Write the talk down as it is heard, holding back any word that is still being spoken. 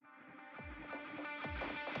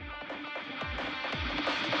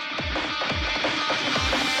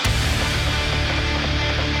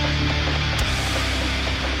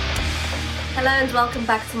Hello and welcome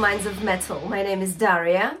back to Minds of Metal. My name is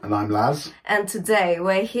Daria. And I'm Laz. And today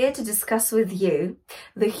we're here to discuss with you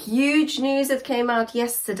the huge news that came out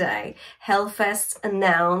yesterday. Hellfest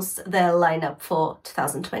announced their lineup for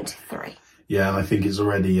 2023. Yeah, and I think it's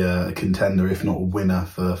already a contender, if not a winner,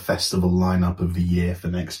 for festival lineup of the year for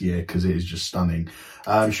next year, because it is just stunning.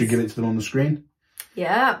 Should we give it to them on the screen?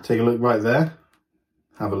 Yeah. Take a look right there.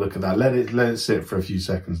 Have a look at that. Let it sit for a few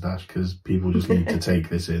seconds, Dash, because people just need to take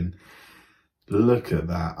this in. Look at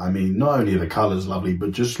that. I mean, not only are the colours lovely,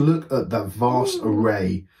 but just look at that vast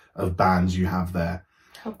array of bands you have there.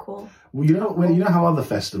 How cool. Well, you know how other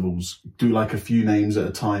festivals do like a few names at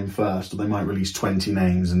a time first, or they might release 20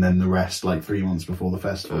 names and then the rest like 3 months before the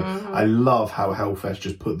festival. I love how Hellfest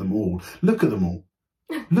just put them all. Look at them all.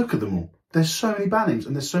 Look at them all. There's so many band names,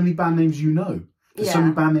 and there's so many band names you know. There's so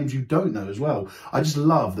many band names you don't know as well. I just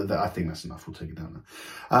love that. I think that's enough. We'll take it down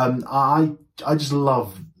now. I just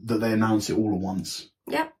love that they announce it all at once.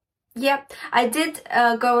 Yep. I did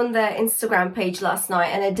go on their Instagram page last night,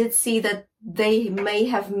 and I did see that they may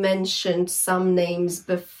have mentioned some names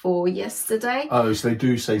before yesterday. Oh, so they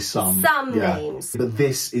do say some. Some names. But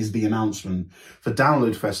this is the announcement. For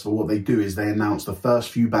Download Festival, what they do is they announce the first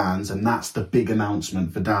few bands, and that's the big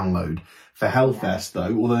announcement for Download. For Hellfest,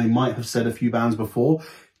 though, although they might have said a few bands before,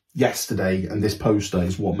 yesterday and this poster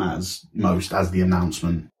is what matters most as the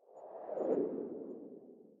announcement.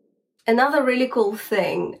 Another really cool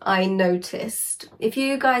thing I noticed, if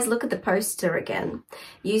you guys look at the poster again,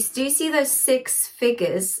 you do see those 6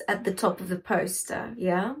 figures at the top of the poster,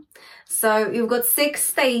 yeah? So you've got 6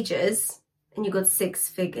 stages and you've got 6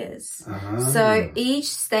 figures. So each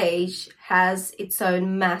stage has its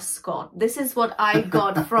own mascot. This is what I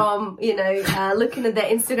got from, looking at their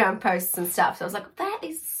Instagram posts and stuff. So I was like, that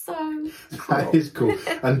is so cool. That is cool.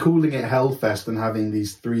 And calling it Hellfest and having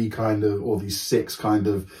these 6 kind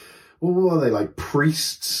of, what are they, like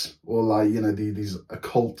priests or like, these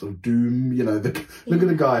occult of doom, look at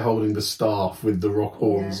the guy holding the staff with the rock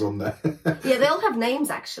horns on there. Yeah, they all have names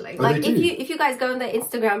actually. Like if you guys go on their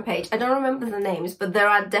Instagram page, I don't remember the names, but there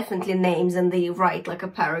are definitely names and they write like a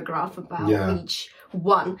paragraph about each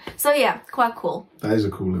one. So yeah, quite cool. That is a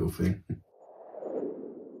cool little thing.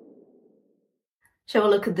 Shall we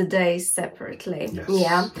look at the days separately? Yes.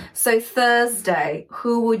 Yeah. So Thursday,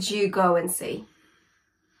 who would you go and see?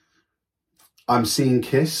 I'm seeing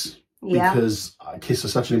Kiss because Kiss are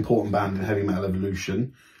such an important band in heavy metal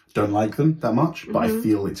evolution. Don't like them that much, but I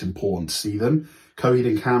feel it's important to see them. Coheed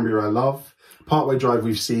and Cambria I love. Partway Drive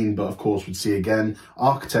we've seen, but of course would see again.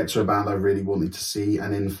 Architects are a band I really wanted to see,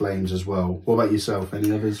 and In Flames as well. What about yourself?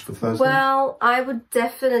 Any others for Thursday? Well, I would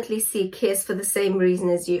definitely see Kiss for the same reason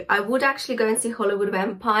as you. I would actually go and see Hollywood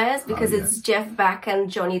Vampires because it's Jeff Beck and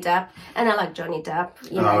Johnny Depp, and I like Johnny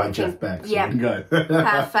Depp. I like Jeff Beck, so we can go.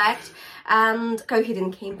 Perfect. And Coheed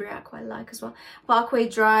and Cambria I quite like as well. Parkway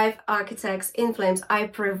Drive, Architects, In Flames, I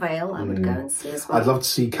Prevail I would go and see as well. I'd love to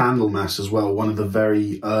see Candlemass as well, one of the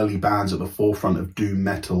very early bands at the forefront of doom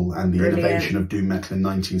metal and the innovation of doom metal in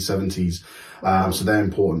 1970s. So they're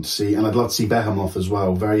important to see. And I'd love to see Behemoth as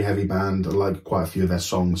well, very heavy band. I like quite a few of their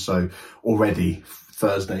songs. So already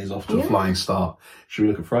Thursday is off to a flying start. Should we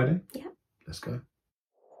look at Friday? Yeah. Let's go.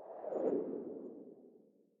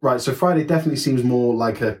 Right, so Friday definitely seems more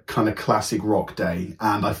like a kind of classic rock day,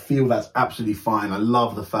 and I feel that's absolutely fine. I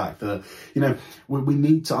love the fact that, we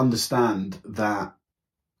need to understand that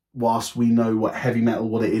whilst we know what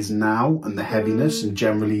it is now and the heaviness and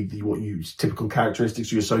generally typical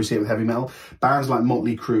characteristics you associate with heavy metal, bands like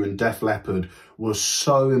Motley Crue and Def Leppard were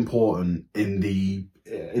so important in the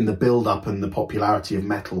build-up and the popularity of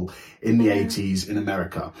metal in the 80s in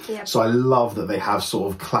America. Yep. So I love that they have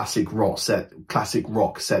sort of classic rock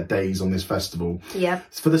set days on this festival. Yeah.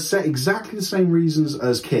 For exactly the same reasons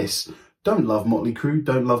as Kiss. Don't love Motley Crue,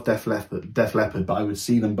 don't love Def Leppard, but I would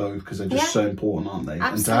see them both because they're just so important, aren't they?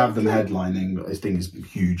 Absolutely. And to have them headlining, I think is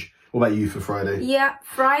huge. What about you for Friday? Yeah,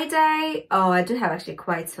 Friday. Oh, I do have actually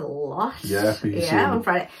quite a lot. Yeah, on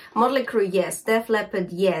Friday. Motley Crue, yes. Def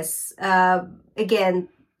Leppard, yes. Again,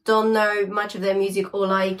 don't know much of their music or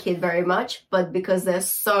like it very much, but because they're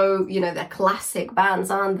so, they're classic bands,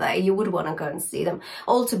 aren't they? You would want to go and see them.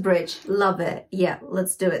 Alter Bridge, love it. Yeah,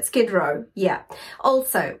 let's do it. Skid Row, yeah.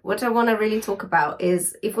 Also, what I want to really talk about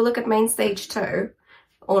is if we look at Main Stage 2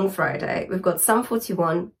 on Friday, we've got Sum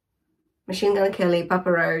 41, Machine Gun Kelly, Papa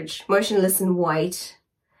Roach, Motionless in White.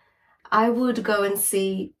 I would go and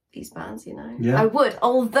see these bands, I would,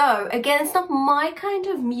 although again it's not my kind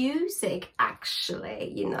of music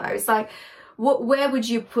actually, it's like where would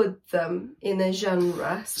you put them in a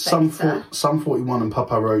genre spectre? Sum 41 and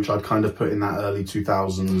Papa Roach I'd kind of put in that early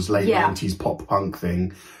 2000s late 90s pop punk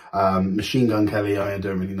thing. Machine Gun Kelly, I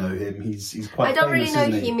don't really know him. He's quite I don't famous, really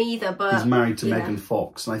know isn't he? him either, but he's married to yeah. Megan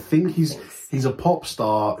Fox, and I think he's a pop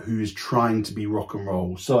star who is trying to be rock and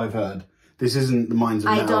roll. So I've heard. This isn't the Minds of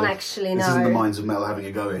Metal. I don't actually know. This isn't the Minds of Metal having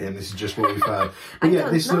a go at him. This is just what we've heard. But yeah,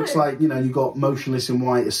 this looks like, you know, you've got Motionless in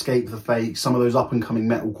White, Escape the Fate, some of those up-and-coming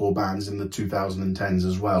metalcore bands in the 2010s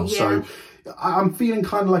as well. Yeah. So I'm feeling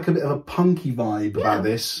kind of like a bit of a punky vibe about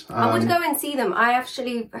this. I would go and see them. I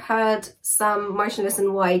actually heard some Motionless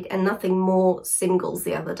in White and Nothing More singles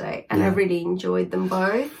the other day, and I really enjoyed them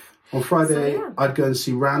both. On Friday, I'd go and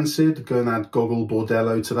see Rancid, go and add Gogol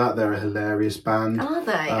Bordello to that. They're a hilarious band. Are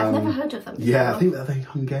they? I've never heard of them before. Yeah, I think they're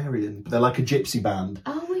Hungarian. They're like a gypsy band.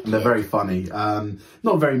 Oh, wicked. And they're very funny.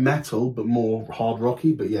 Not very metal, but more hard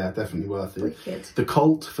rocky. But yeah, definitely worth it. Wicked. The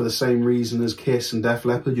Cult, for the same reason as Kiss and Def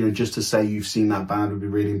Leppard, you know, just to say you've seen that band would be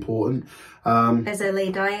really important. As I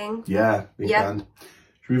Lay Dying. Yeah, big band.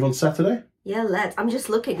 Should we move on to Saturday? Yeah, let's. I'm just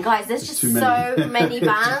looking. Guys, there's just too so many. many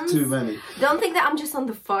bands. Too many. Don't think that I'm just on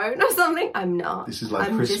the phone or something. I'm not. This is like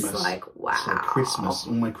I'm Christmas. just like, wow. It's like Christmas.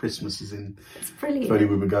 All my Christmas is in. It's brilliant. If only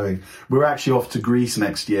we were going. We're actually off to Greece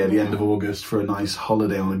next year, the end of August, for a nice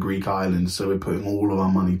holiday on a Greek island. So we're putting all of our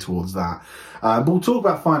money towards that. But we'll talk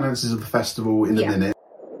about finances of the festival in a minute.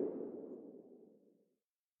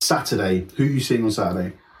 Saturday. Who are you seeing on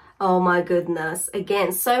Saturday? Oh my goodness.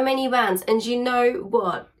 Again, so many bands. And you know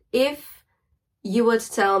what? If you were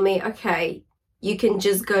to tell me, okay, you can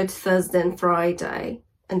just go to Thursday and Friday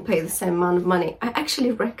and pay the same amount of money, I actually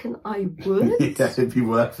reckon I would. Yeah, it'd be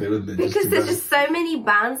worth it, wouldn't it? Because there's just so many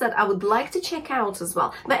bands that I would like to check out as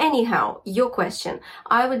well. But anyhow, your question.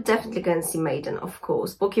 I would definitely go and see Maiden, of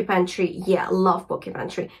course. Porcupine, yeah, love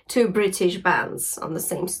Porcupine. 2 British bands on the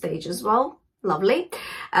same stage as well. Lovely.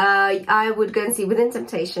 I would go and see Within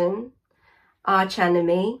Temptation, Arch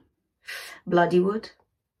Enemy, Bloodywood.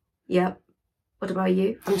 Yep. What about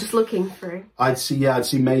you? I'm just looking through. I'd see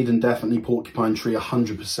Maiden, definitely. Porcupine Tree,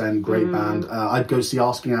 100%, great band. I'd go see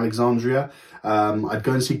Asking Alexandria. I'd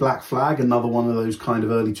go and see Black Flag, another one of those kind of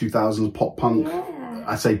early 2000s pop punk. Yeah.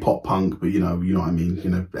 I say pop punk, but you know what I mean. You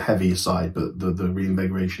know, heavy aside, but the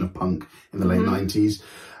reinvigoration of punk in the late 90s.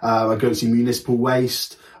 I'd go and see Municipal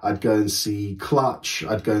Waste. I'd go and see Clutch.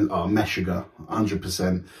 I'd go and Meshuggah,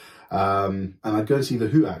 100%. And I'd go and see The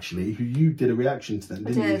Who, actually, who you did a reaction to them,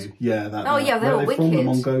 didn't you? Yeah. They were wicked. From the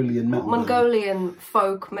Mongolian metal. Mongolian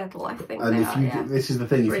folk metal, I think. And this is the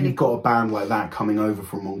thing, if you've got a band like that coming over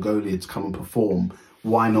from Mongolia to come and perform,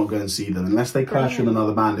 why not go and see them? Unless they clash with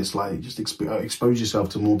another band, it's like, just expose yourself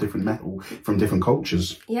to more different metal from different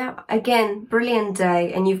cultures. Yeah, again, brilliant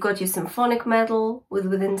day. And you've got your symphonic metal with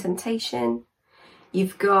Within Temptation.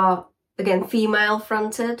 You've got, again, female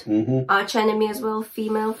fronted. Arch Enemy as well,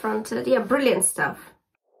 female fronted. Yeah, brilliant stuff.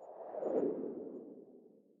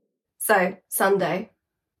 So, Sunday,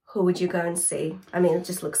 who would you go and see? I mean, it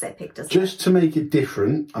just looks epic, doesn't it? Just to make it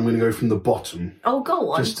different, I'm going to go from the bottom. Oh,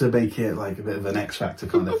 go on. Just to make it like a bit of an X Factor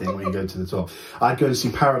kind of thing when you go to the top. I'd go and see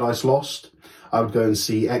Paradise Lost. I would go and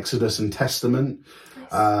see Exodus and Testament.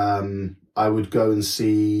 Nice. I would go and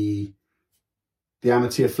see The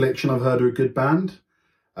Amity Affliction. I've heard are a good band.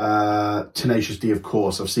 Tenacious D, of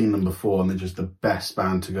course. I've seen them before and they're just the best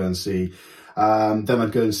band to go and see. Then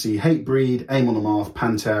I'd go and see Hatebreed, Aim on Amarth,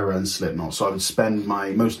 Pantera and Slipknot. So I would spend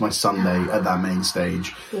most of my Sunday at that main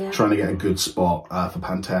stage trying to get a good spot for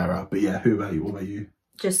Pantera. But yeah, who about you? What about you?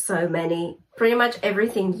 Just so many. Pretty much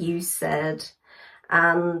everything you said.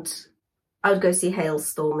 And I would go see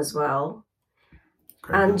Hailstorm as well.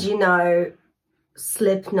 Great and band. You know,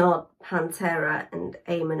 Slipknot, Pantera and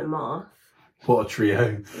Aim on Amarth. What a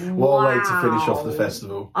trio. What a way to finish off the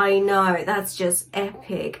festival. I know, that's just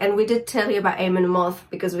epic. And we did tell you about Aim on Amarth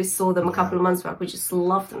because we saw them a couple of months back. We just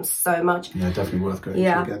love them so much. Yeah, definitely worth going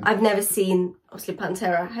to again. I've never seen, obviously,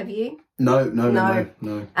 Pantera. Have you?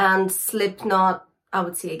 No. And Slipknot, I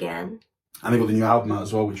would see again. And they got the new album out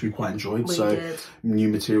as well, which we quite enjoyed. We did. New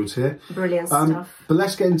materials here. Brilliant stuff. But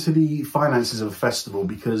let's get into the finances of the festival,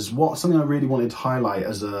 because something I really wanted to highlight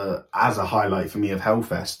as a highlight for me of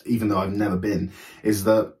Hellfest, even though I've never been, is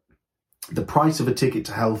that the price of a ticket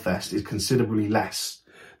to Hellfest is considerably less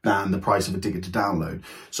than the price of a ticket to download.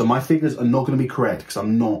 So my figures are not going to be correct because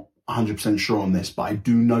I'm not 100% sure on this, but I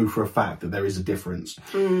do know for a fact that there is a difference.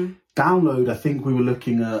 Download, I think we were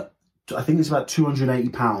looking at, I think it's about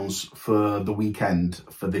 £280 for the weekend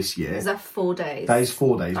for this year. Is that 4 days? That is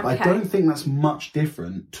 4 days. Okay. But I don't think that's much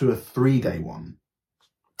different to a 3-day one.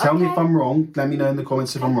 Tell me if I'm wrong. Let me know in the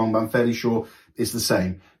comments if I'm wrong, but I'm fairly sure it's the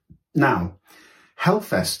same. Now,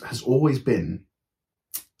 Hellfest has always been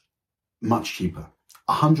much cheaper.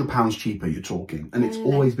 £100 cheaper, you're talking. And it's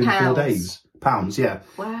always been 4 days. Pounds, yeah.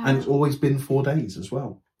 Wow. And it's always been 4 days as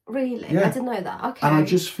well. Really? Yeah. I didn't know that. Okay. And I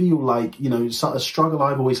just feel like, you know, it's a struggle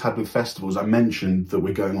I've always had with festivals. I mentioned that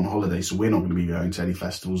we're going on holiday, so we're not going to be going to any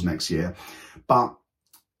festivals next year. But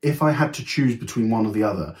if I had to choose between one or the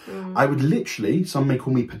other, I would literally, some may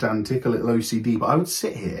call me pedantic, a little OCD, but I would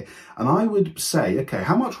sit here and I would say, okay,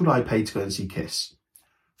 how much would I pay to go and see Kiss?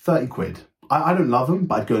 30 quid. I don't love them,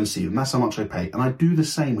 but I'd go and see them. That's how much I pay. And I'd do the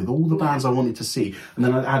same with all the bands I wanted to see. And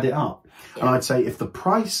then I'd add it up. Yeah. And I'd say, if the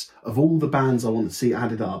price of all the bands I want to see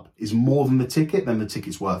added up is more than the ticket, then the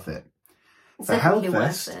ticket's worth it. For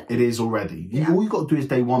Hellfest, it is already. All you've got to do is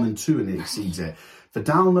day 1 and 2 and it exceeds it. For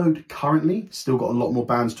download currently, still got a lot more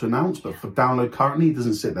bands to announce, but for download currently, it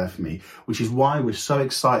doesn't sit there for me, which is why we're so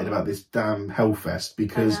excited about this damn Hellfest,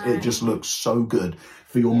 because it just looks so good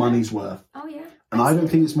for your money's worth. Oh, yeah. And I don't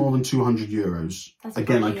think it's more than €200.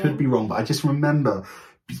 Again, I could be wrong, but I just remember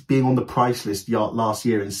being on the price list last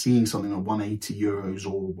year and seeing something at €180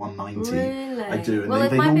 or $190. Really? I do. And well,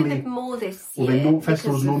 they it might normally, be a bit more this year. Well,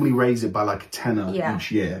 festivals normally raise it by like a tenner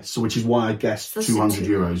each year, so which is why I guessed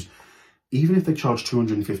 €200. Even if they charge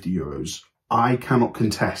 €250, I cannot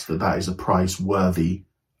contest that that is a price worthy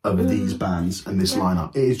of these bands and this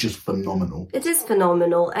lineup. It is just phenomenal. It is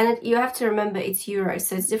phenomenal, and you have to remember it's euros,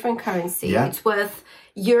 so it's different currency. Yeah. It's worth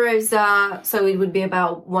euros are, so it would be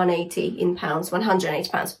about 180 in pounds, 180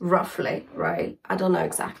 pounds roughly, right? I don't know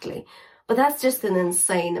exactly, but that's just an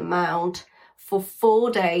insane amount for 4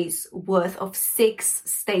 days worth of 6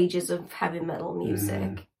 stages of heavy metal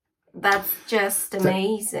music. That's just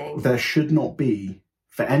amazing. There should not be,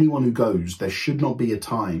 for anyone who goes, there should not be a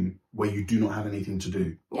time where you do not have anything to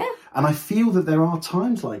do. Yeah. And I feel that there are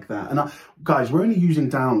times like that. And guys, we're only using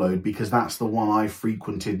Download because that's the one I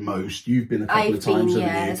frequented most. You've been a couple of times, haven't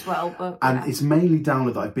you? As well. But, and it's mainly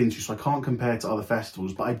Download that I've been to, so I can't compare it to other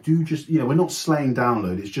festivals. But I do just, we're not slaying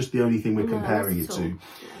Download. It's just the only thing we're comparing it to.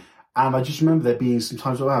 And I just remember there being some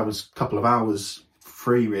times where it was a couple of hours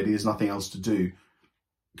free, really. There's nothing else to do.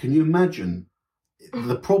 Can you imagine?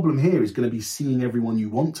 The problem here is going to be seeing everyone you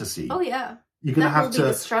want to see. Oh, yeah. You're going to have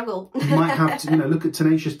to struggle. You might have to, look at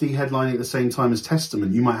Tenacious D headlining at the same time as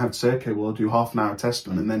Testament. You might have to say, okay, well, I'll do half an hour of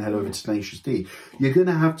Testament and then head over to Tenacious D. You're going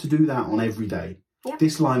to have to do that on every day. Yep.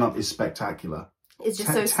 This lineup is spectacular. It's just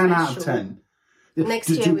so 10 special. out of 10. Next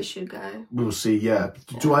year we should go. We'll see, yeah.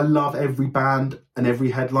 Do I love every band and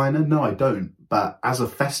every headliner? No, I don't. But as a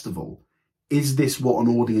festival, is this what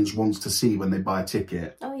an audience wants to see when they buy a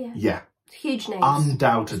ticket? Oh, yeah. Yeah. Huge names.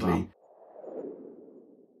 Undoubtedly.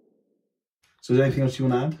 So is there anything else you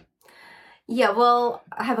want to add? Yeah, well,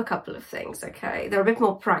 I have a couple of things, okay? They're a bit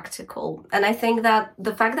more practical. And I think that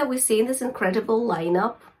the fact that we're seeing this incredible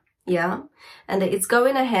lineup, and it's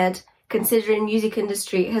going ahead, considering music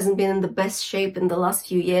industry hasn't been in the best shape in the last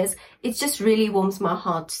few years, it just really warms my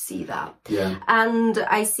heart to see that. Yeah. And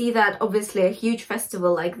I see that obviously a huge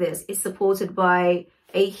festival like this is supported by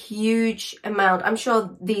a huge amount. I'm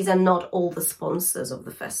sure these are not all the sponsors of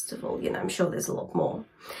the festival, I'm sure there's a lot more.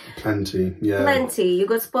 Plenty, yeah. Plenty. You've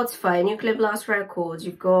got Spotify, Nuclear Blast Records,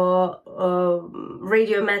 you've got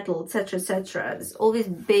Radio Metal, etc., etc. There's all these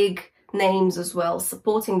big names as well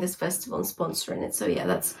supporting this festival and sponsoring it. So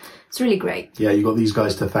yeah, it's really great. Yeah, you've got these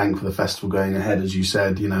guys to thank for the festival going ahead, as you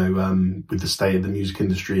said, with the state of the music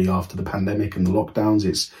industry after the pandemic and the lockdowns.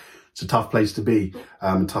 It's a tough place to be,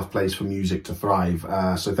 a tough place for music to thrive.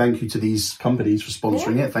 So thank you to these companies for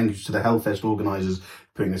sponsoring it. Thank you to the Hellfest organisers for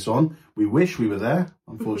putting this on. We wish we were there.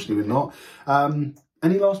 Unfortunately, we're not.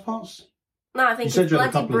 Any last parts? No, I think it's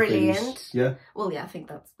bloody brilliant. Yeah? Well, yeah, I think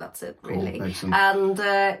that's it, really. Cool, excellent.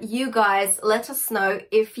 And you guys, let us know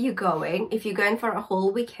if you're going for a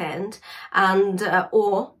whole weekend, and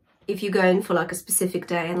or if you're going for like a specific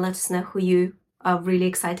day, and let us know who you are really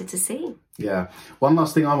excited to see. Yeah. One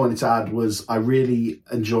last thing I wanted to add was I really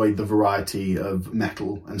enjoyed the variety of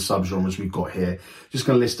metal and subgenres we've got here. Just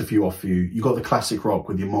going to list a few off for you. You've got the classic rock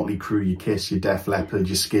with your Motley Crue, your Kiss, your Def Leppard,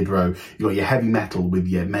 your Skid Row. You've got your heavy metal with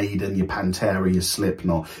your Maiden, your Pantera, your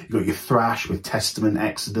Slipknot. You've got your thrash with Testament,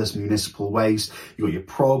 Exodus, Municipal Waste. You've got your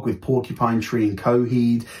prog with Porcupine Tree and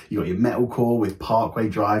Coheed. You've got your metalcore with Parkway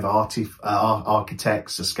Drive,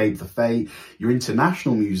 Architects, Escape the Fate. Your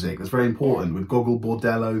international music, that's very important, with Gogol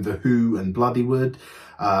Bordello, The Who and Bloodywood.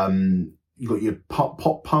 You've got your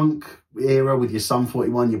pop punk era with your Sum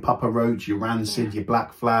 41, your Papa Roach, your Rancid, your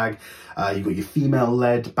Black Flag. You've got your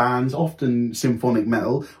female-led bands, often symphonic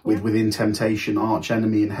metal with Within Temptation, Arch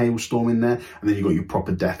Enemy and Hailstorm in there. And then you've got your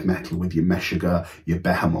proper death metal with your Meshuggah, your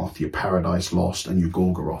Behemoth, your Paradise Lost and your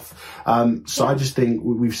Gorgoroth. So I just think,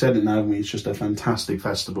 we've said it now, haven't we? It's just a fantastic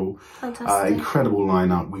festival. Fantastic. Incredible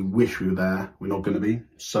lineup. We wish we were there. We're not going to be.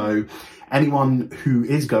 So anyone who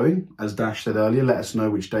is going, as Dash said earlier, let us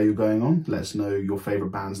know which day you're going on. Let us know your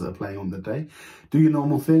favourite bands that are playing on the day. Do your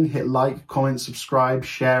normal thing, hit like, comment, subscribe,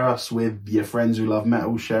 share us with your friends who love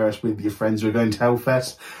metal, share us with your friends who are going to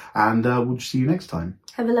Hellfest, and we'll see you next time.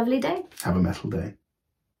 Have a lovely day. Have a metal day.